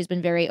trauma. Like, she's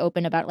been very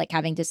open about, like,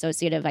 having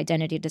dissociative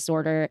identity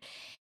disorder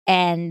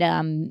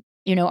and,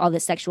 you know, all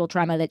the sexual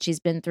trauma that she's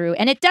been through.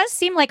 And it does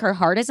seem like her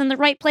heart is in the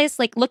right place.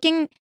 Like,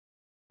 looking,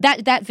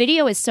 that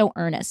video is so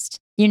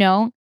earnest, you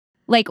know?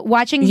 Like,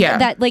 watching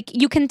that, like,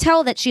 you can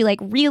tell that she, like,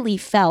 really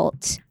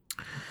felt...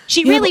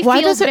 She really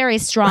feels very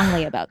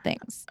strongly about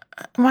things.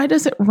 Why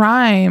does it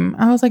rhyme?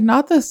 I was like,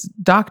 not this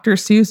Dr.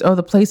 Seuss, oh,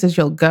 the places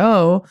you'll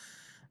go.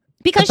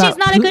 Because she's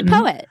not Putin. A good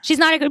poet. She's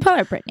not a good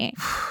poet, Brittany.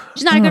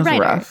 She's not a good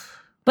writer.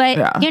 Rough.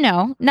 But, you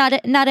know, not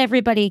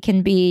everybody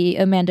can be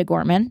Amanda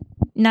Gorman.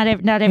 Not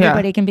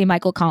everybody can be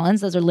Michael Collins.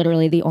 Those are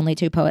literally the only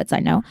two poets I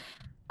know.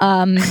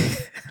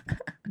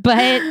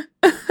 But...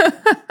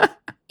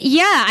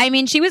 Yeah, I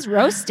mean, she was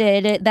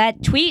roasted.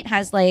 That tweet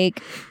has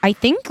like, I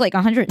think like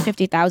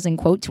 150,000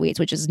 quote tweets,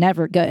 which is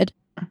never good.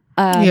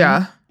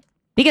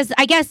 Because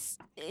I guess,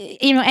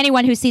 you know,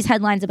 anyone who sees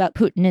headlines about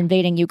Putin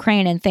invading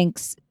Ukraine and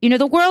thinks, you know,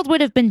 the world would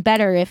have been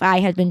better if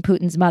I had been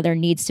Putin's mother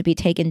needs to be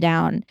taken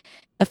down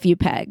a few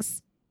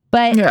pegs.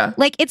 But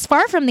like, it's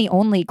far from the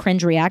only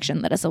cringe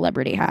reaction that a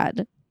celebrity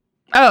had.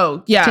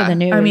 Oh, yeah. To the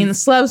news. I mean, the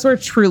celebs were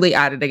truly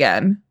at it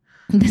again.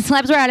 The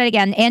celebs were at it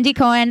again. Andy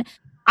Cohen.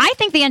 I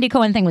think the Andy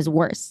Cohen thing was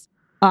worse,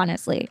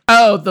 honestly.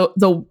 Oh,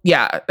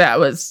 that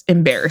was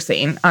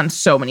embarrassing on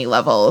so many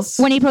levels.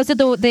 When he posted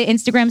the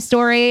Instagram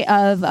story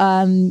of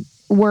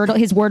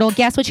his Wordle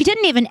guess, which he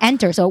didn't even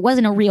enter, so it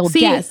wasn't a real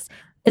guess.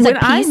 When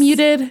I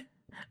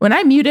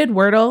muted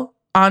Wordle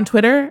on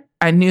Twitter,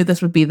 I knew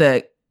this would be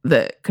the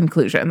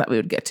conclusion that we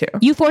would get to.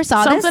 You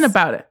foresaw something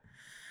about it.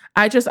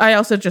 I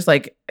also just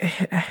like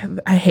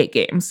I hate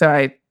games, so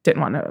I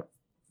didn't want to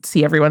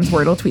see everyone's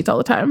Wordle tweets all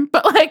the time.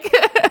 But like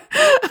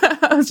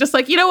I was just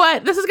like, you know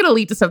what? This is going to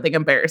lead to something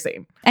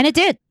embarrassing. And it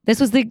did. This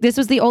was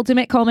the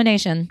ultimate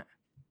culmination.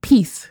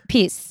 Peace.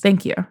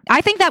 Thank you.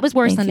 I think that was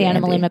worse than the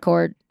AnnaLynne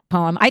McCord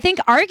poem. I think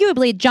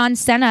arguably John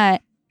Cena,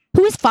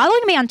 who is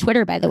following me on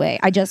Twitter, by the way,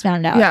 I just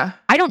found out. Yeah.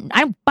 I don't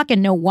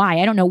fucking know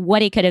why. I don't know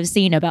what he could have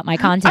seen about my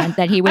content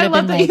that he would have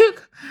been like...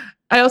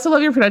 I also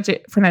love your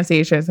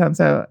pronunciation. It sounds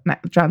so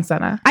John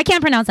Cena. I can't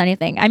pronounce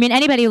anything. I mean,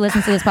 anybody who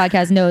listens to this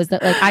podcast knows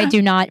that like I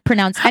do not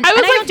pronounce. And I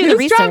don't do the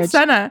research. John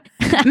Cena?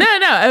 No.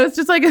 I was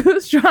just like,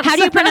 who's John Cena? How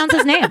do you pronounce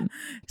his name?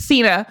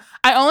 Cena.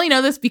 I only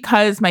know this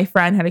because my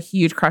friend had a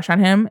huge crush on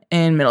him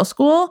in middle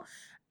school,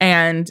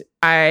 and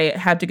I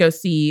had to go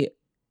see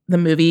the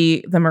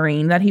movie The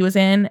Marine that he was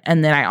in,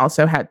 and then I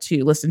also had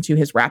to listen to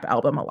his rap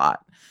album a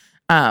lot,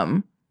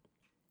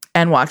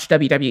 and watch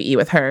WWE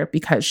with her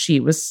because she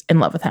was in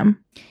love with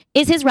him.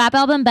 Is his rap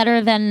album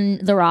better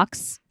than The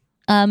Rock's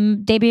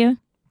debut?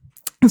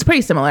 It's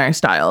pretty similar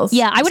styles.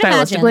 Yeah, I would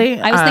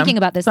imagine. I was thinking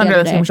about this the under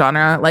other the day. same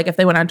genre. Like if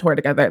they went on tour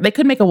together, they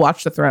could make a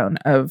Watch the Throne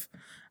of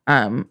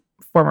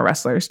former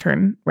wrestlers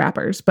turned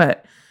rappers.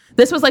 But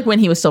this was like when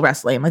he was still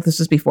wrestling. Like this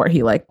was before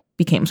he like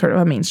became sort of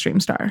a mainstream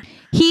star.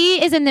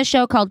 He is in this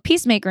show called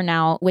Peacemaker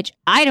now, which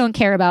I don't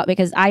care about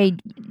because I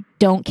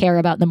don't care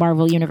about the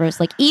Marvel universe,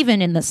 like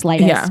even in the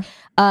slightest.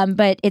 Yeah.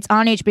 But it's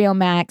on HBO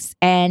Max,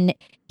 and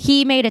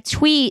he made a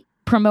tweet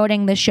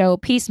promoting the show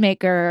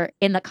Peacemaker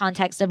in the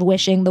context of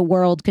wishing the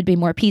world could be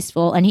more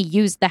peaceful, and he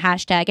used the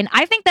hashtag. And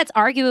I think that's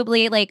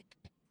arguably like,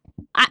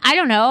 I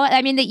don't know.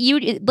 I mean, that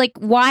you like,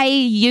 why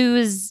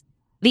use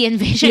the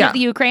invasion of the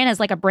Ukraine as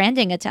like a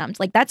branding attempt?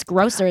 Like that's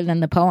grosser than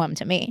the poem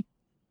to me.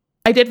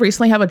 I did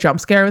recently have a jump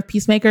scare with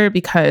Peacemaker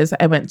because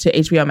I went to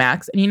HBO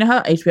Max, and you know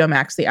how HBO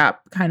Max, the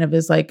app, kind of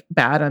is like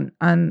bad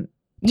on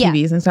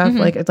TVs and stuff. Mm-hmm.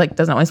 Like it like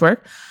doesn't always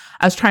work.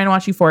 I was trying to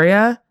watch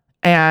Euphoria,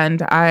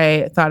 and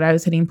I thought I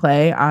was hitting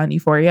play on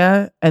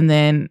Euphoria, and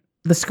then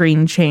the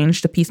screen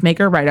changed to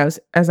Peacemaker right as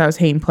I was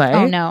hitting play.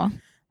 Oh no!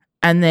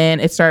 And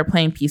then it started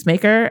playing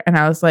Peacemaker, and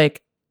I was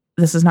like,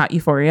 "This is not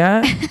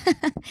Euphoria."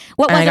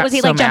 What was it? And Was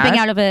he so like jumping mad.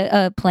 out of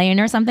a plane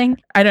or something?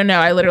 I don't know.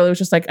 I literally was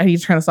just like, I need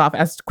to turn this off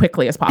as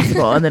quickly as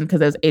possible. And then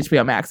because it was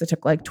HBO Max, it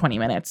took like 20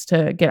 minutes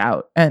to get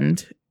out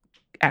and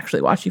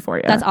actually watch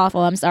Euphoria. That's awful.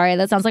 I'm sorry.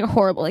 That sounds like a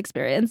horrible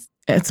experience.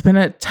 It's been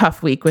a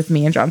tough week with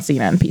me and John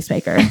Cena and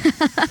Peacemaker. I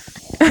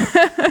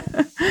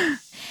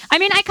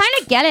mean, I kind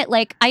of get it.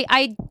 Like,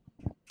 I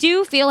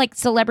do feel like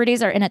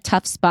celebrities are in a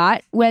tough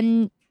spot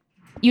when,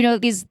 you know,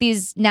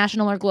 these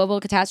national or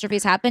global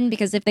catastrophes happen,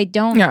 because if they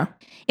don't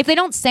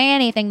say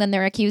anything, then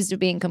they're accused of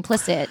being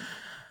complicit.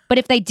 But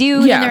if they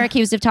do, then they're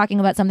accused of talking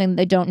about something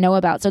they don't know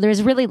about. So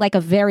there's really like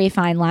a very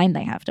fine line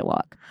they have to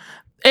walk.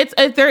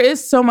 There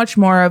is so much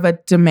more of a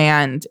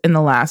demand in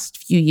the last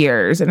few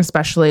years, and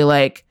especially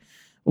like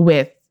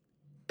with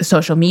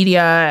social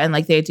media and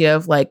like the idea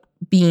of like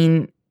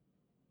being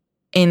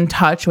in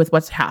touch with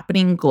what's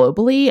happening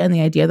globally, and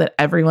the idea that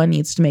everyone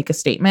needs to make a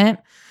statement.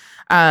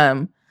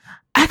 I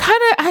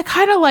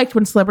kind of liked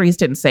when celebrities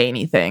didn't say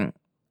anything.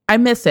 I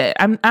miss it.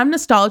 I'm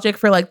nostalgic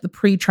for like the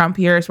pre-Trump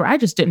years where I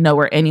just didn't know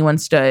where anyone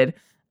stood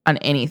on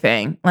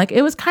anything. Like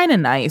it was kind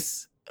of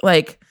nice.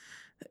 Like,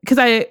 because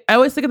I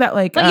always think of that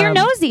like. But you're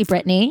nosy,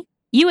 Brittany.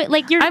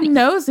 I'm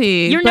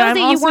nosy. You're nosy.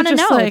 You want to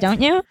know, like,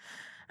 don't you?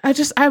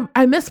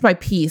 I miss my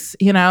peace.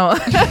 You know,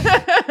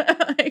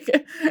 like,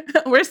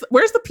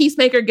 where's the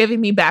Peacemaker giving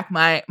me back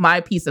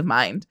my peace of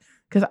mind?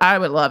 Because I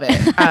would love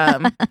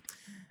it.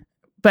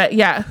 But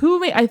yeah,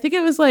 I think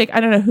it was like,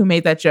 I don't know who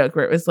made that joke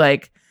where it was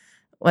like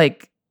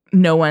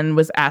no one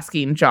was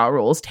asking Ja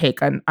Rule's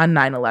take on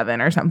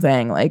 9/11 or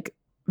something. Like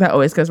that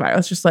always goes viral.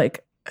 It's just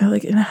like I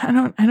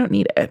don't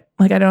need it.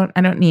 Like I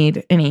don't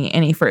need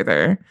any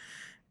further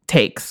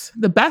takes.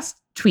 The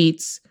best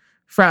tweets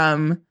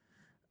from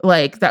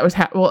like that was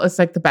it's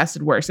like the best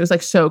and worst. It was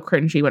like so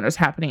cringy when it was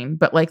happening.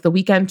 But like The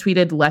Weeknd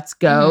tweeted "Let's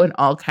go" in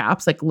all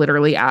caps, like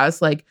literally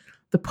as like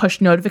the push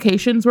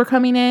notifications were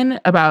coming in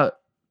about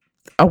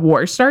a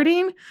war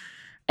starting,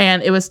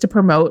 and it was to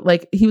promote,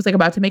 like he was like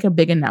about to make a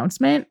big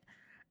announcement,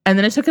 and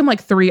then it took him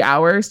like 3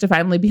 hours to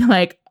finally be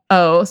like,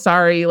 oh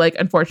sorry, like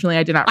unfortunately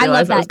I did not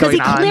realize what was going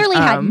on. Because he clearly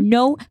had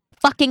no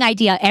fucking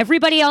idea.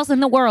 Everybody else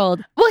in the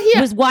world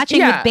was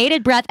watching with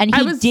bated breath, and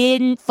he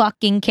didn't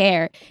fucking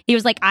care. He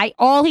was like,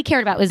 all he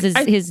cared about was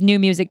his new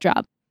music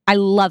drop. I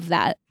love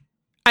that.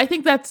 I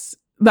think that's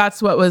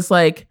what was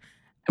like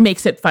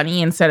makes it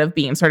funny instead of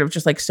being sort of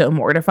just like so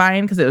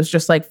mortifying, because it was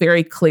just like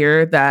very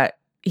clear that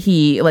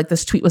he like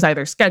this tweet was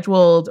either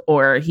scheduled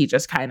or he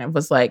just kind of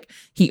was like,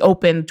 he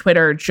opened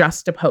Twitter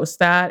just to post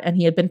that, and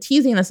he had been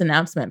teasing this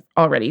announcement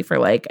already for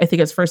like, I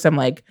think it's for some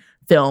like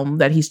film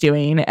that he's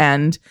doing,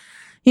 and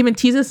he'd been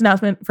teasing this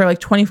announcement for like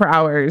 24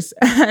 hours,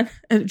 and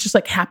it just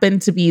like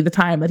happened to be the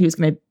time that he was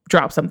going to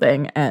drop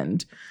something,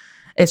 and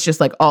it's just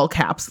like all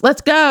caps,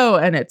 "Let's go,"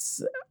 and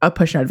it's a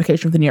push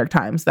notification from the New York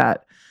Times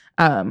that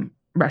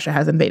Russia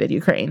has invaded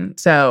Ukraine.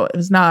 So it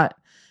was not.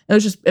 It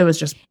was just. It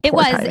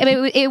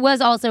was. It was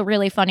also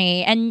really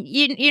funny, and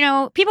you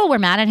know, people were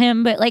mad at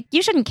him, but like,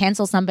 you shouldn't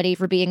cancel somebody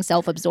for being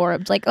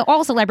self-absorbed. Like,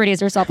 all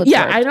celebrities are self-absorbed.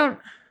 Yeah,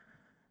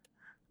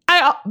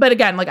 but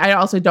again, like, I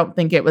also don't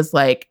think it was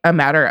like a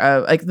matter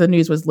of like the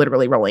news was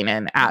literally rolling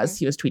in as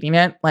he was tweeting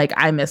it. Like,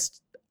 I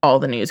missed all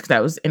the news because I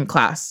was in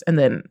class, and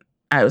then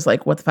I was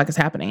like, "What the fuck is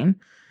happening?"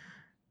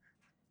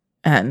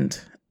 And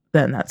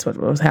then that's what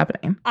was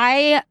happening.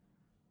 I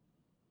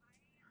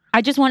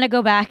just want to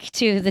go back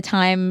to the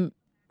time.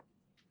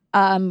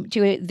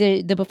 To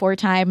the before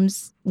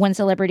times when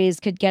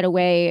celebrities could get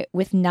away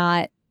with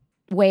not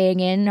weighing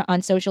in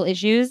on social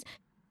issues,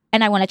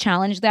 and I want to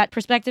challenge that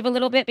perspective a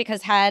little bit,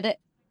 because had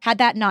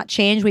that not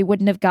changed, we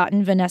wouldn't have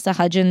gotten Vanessa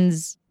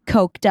Hudgens'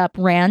 coked up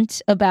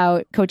rant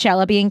about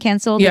Coachella being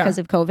canceled because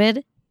of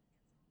COVID.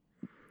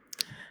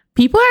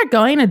 People are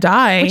going to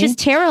die. Which is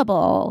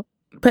terrible.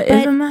 But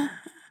isn't that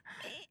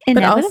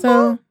inevitable? But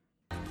also,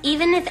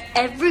 even if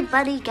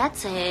everybody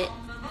gets it,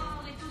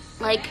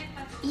 like,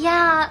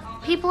 yeah,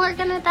 people are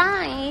gonna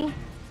die.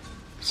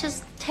 It's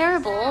just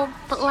terrible,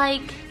 but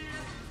like,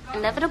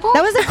 inevitable?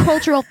 That was a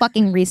cultural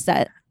fucking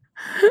reset.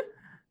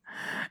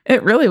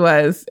 It really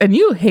was. And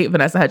you hate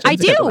Vanessa Hudgens. I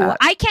do.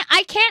 I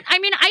can't. I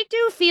mean, I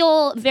do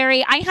feel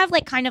I have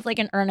like kind of like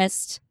an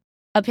earnest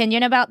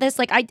opinion about this.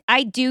 Like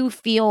I do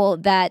feel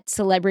that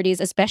celebrities,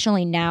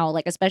 especially now,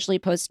 like especially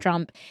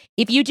post-Trump,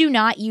 if you do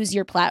not use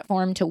your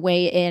platform to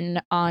weigh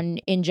in on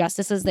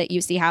injustices that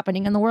you see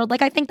happening in the world,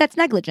 like I think that's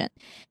negligent.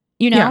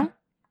 You know? Yeah.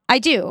 I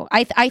do.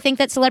 I think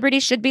that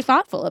celebrities should be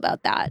thoughtful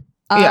about that.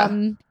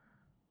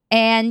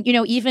 And, you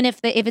know, even if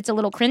it's a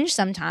little cringe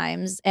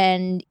sometimes,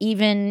 and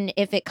even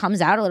if it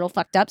comes out a little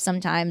fucked up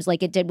sometimes,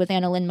 like it did with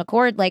AnnaLynne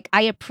McCord, like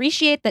I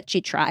appreciate that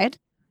she tried,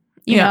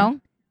 you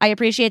know? I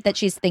appreciate that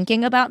she's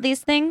thinking about these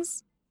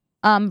things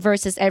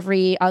versus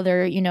every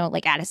other, you know,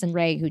 like Addison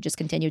Rae, who just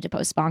continued to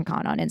post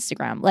SpawnCon on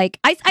Instagram. Like,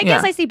 I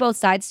guess I see both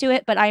sides to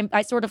it, but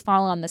I sort of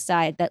fall on the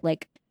side that,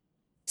 like,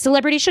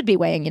 celebrities should be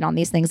weighing in on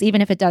these things, even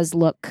if it does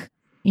look,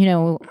 you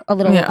know, a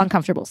little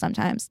uncomfortable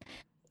sometimes.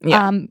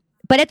 Yeah.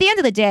 But at the end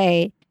of the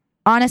day,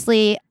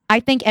 honestly,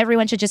 I think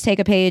everyone should just take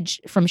a page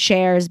from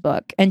Cher's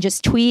book and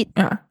just tweet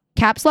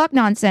caps lock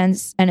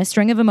nonsense and a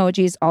string of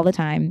emojis all the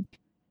time.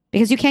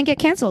 Because you can't get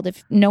canceled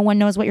if no one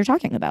knows what you're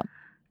talking about.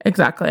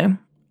 Exactly.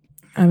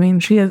 I mean,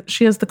 she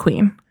is the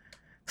queen.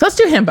 So let's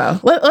do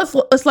himbo.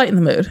 Let's lighten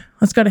the mood.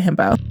 Let's go to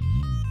himbo.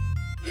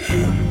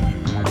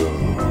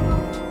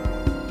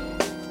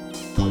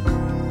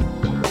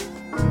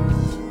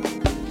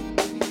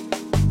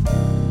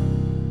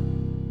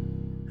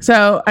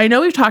 So I know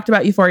we've talked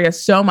about Euphoria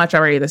so much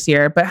already this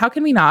year, but how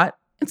can we not?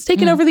 It's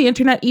taken over the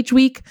internet each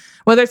week,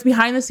 whether it's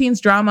behind the scenes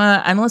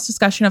drama, endless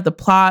discussion of the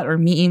plot, or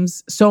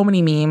memes, so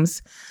many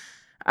memes.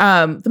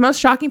 The most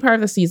shocking part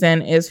of the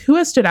season is who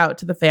has stood out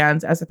to the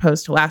fans as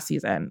opposed to last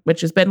season,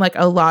 which has been like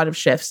a lot of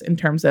shifts in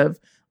terms of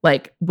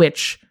like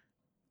which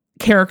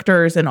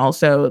characters and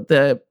also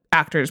the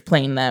actors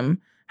playing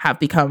them have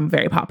become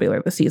very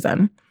popular this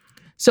season.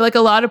 So like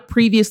a lot of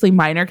previously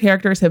minor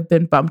characters have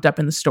been bumped up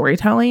in the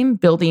storytelling,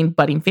 building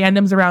budding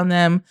fandoms around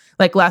them.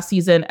 Like last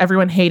season,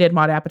 everyone hated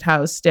Maude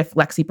Apatow's stiff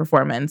Lexi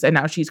performance, and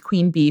now she's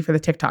Queen Bee for the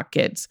TikTok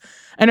kids.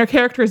 And her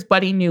character's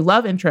budding new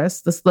love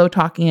interest, the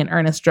slow-talking and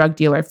earnest drug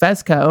dealer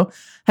Fezco,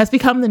 has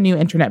become the new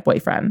internet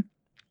boyfriend.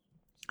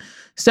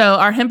 So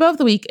our himbo of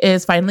the week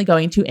is finally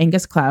going to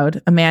Angus Cloud,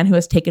 a man who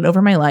has taken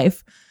over my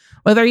life.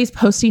 Whether he's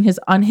posting his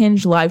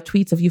unhinged live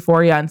tweets of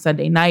Euphoria on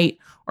Sunday night,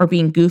 or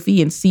being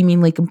goofy and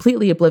seemingly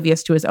completely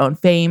oblivious to his own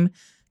fame,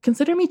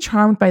 consider me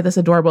charmed by this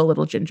adorable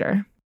little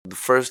ginger. The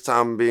first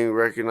time being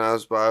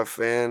recognized by a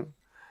fan,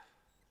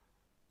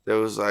 they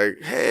was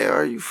like, "Hey,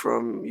 are you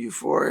from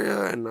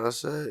Euphoria?" And I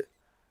said,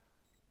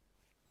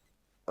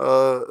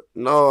 no,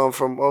 I'm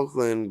from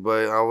Oakland,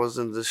 but I was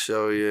in the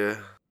show, yeah.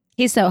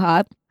 He's so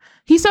hot.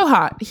 He's so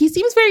hot. He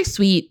seems very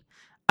sweet.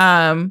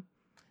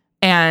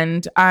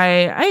 And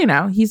I you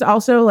know, he's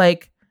also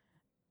like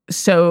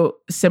so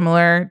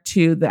similar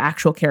to the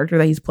actual character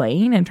that he's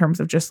playing in terms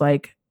of just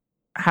like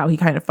how he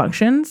kind of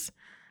functions.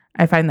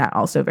 I find that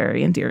also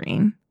very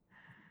endearing.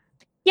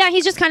 Yeah,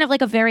 he's just kind of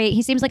like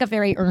he seems like a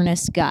very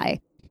earnest guy.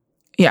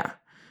 Yeah,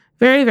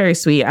 very, very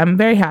sweet. I'm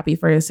very happy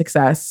for his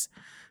success.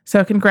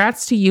 So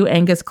congrats to you,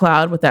 Angus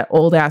Cloud, with that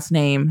old ass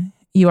name.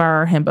 You are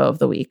our himbo of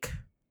the week.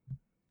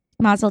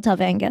 Mazel tov,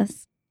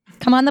 Angus.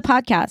 Come on the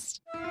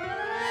podcast.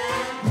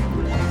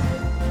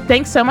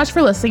 Thanks so much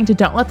for listening to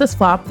Don't Let This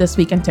Flop This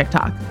Week in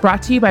TikTok,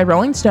 brought to you by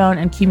Rolling Stone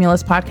and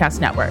Cumulus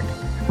Podcast Network.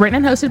 Written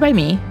and hosted by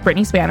me,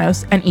 Brittany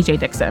Spanos, and EJ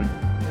Dixon.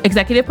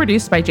 Executive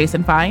produced by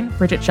Jason Fine,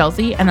 Bridget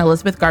Chelsea, and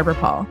Elizabeth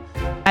Garber-Paul.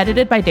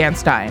 Edited by Dan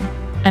Stein.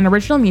 And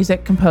original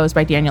music composed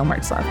by Daniel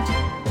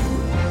Mertzleft.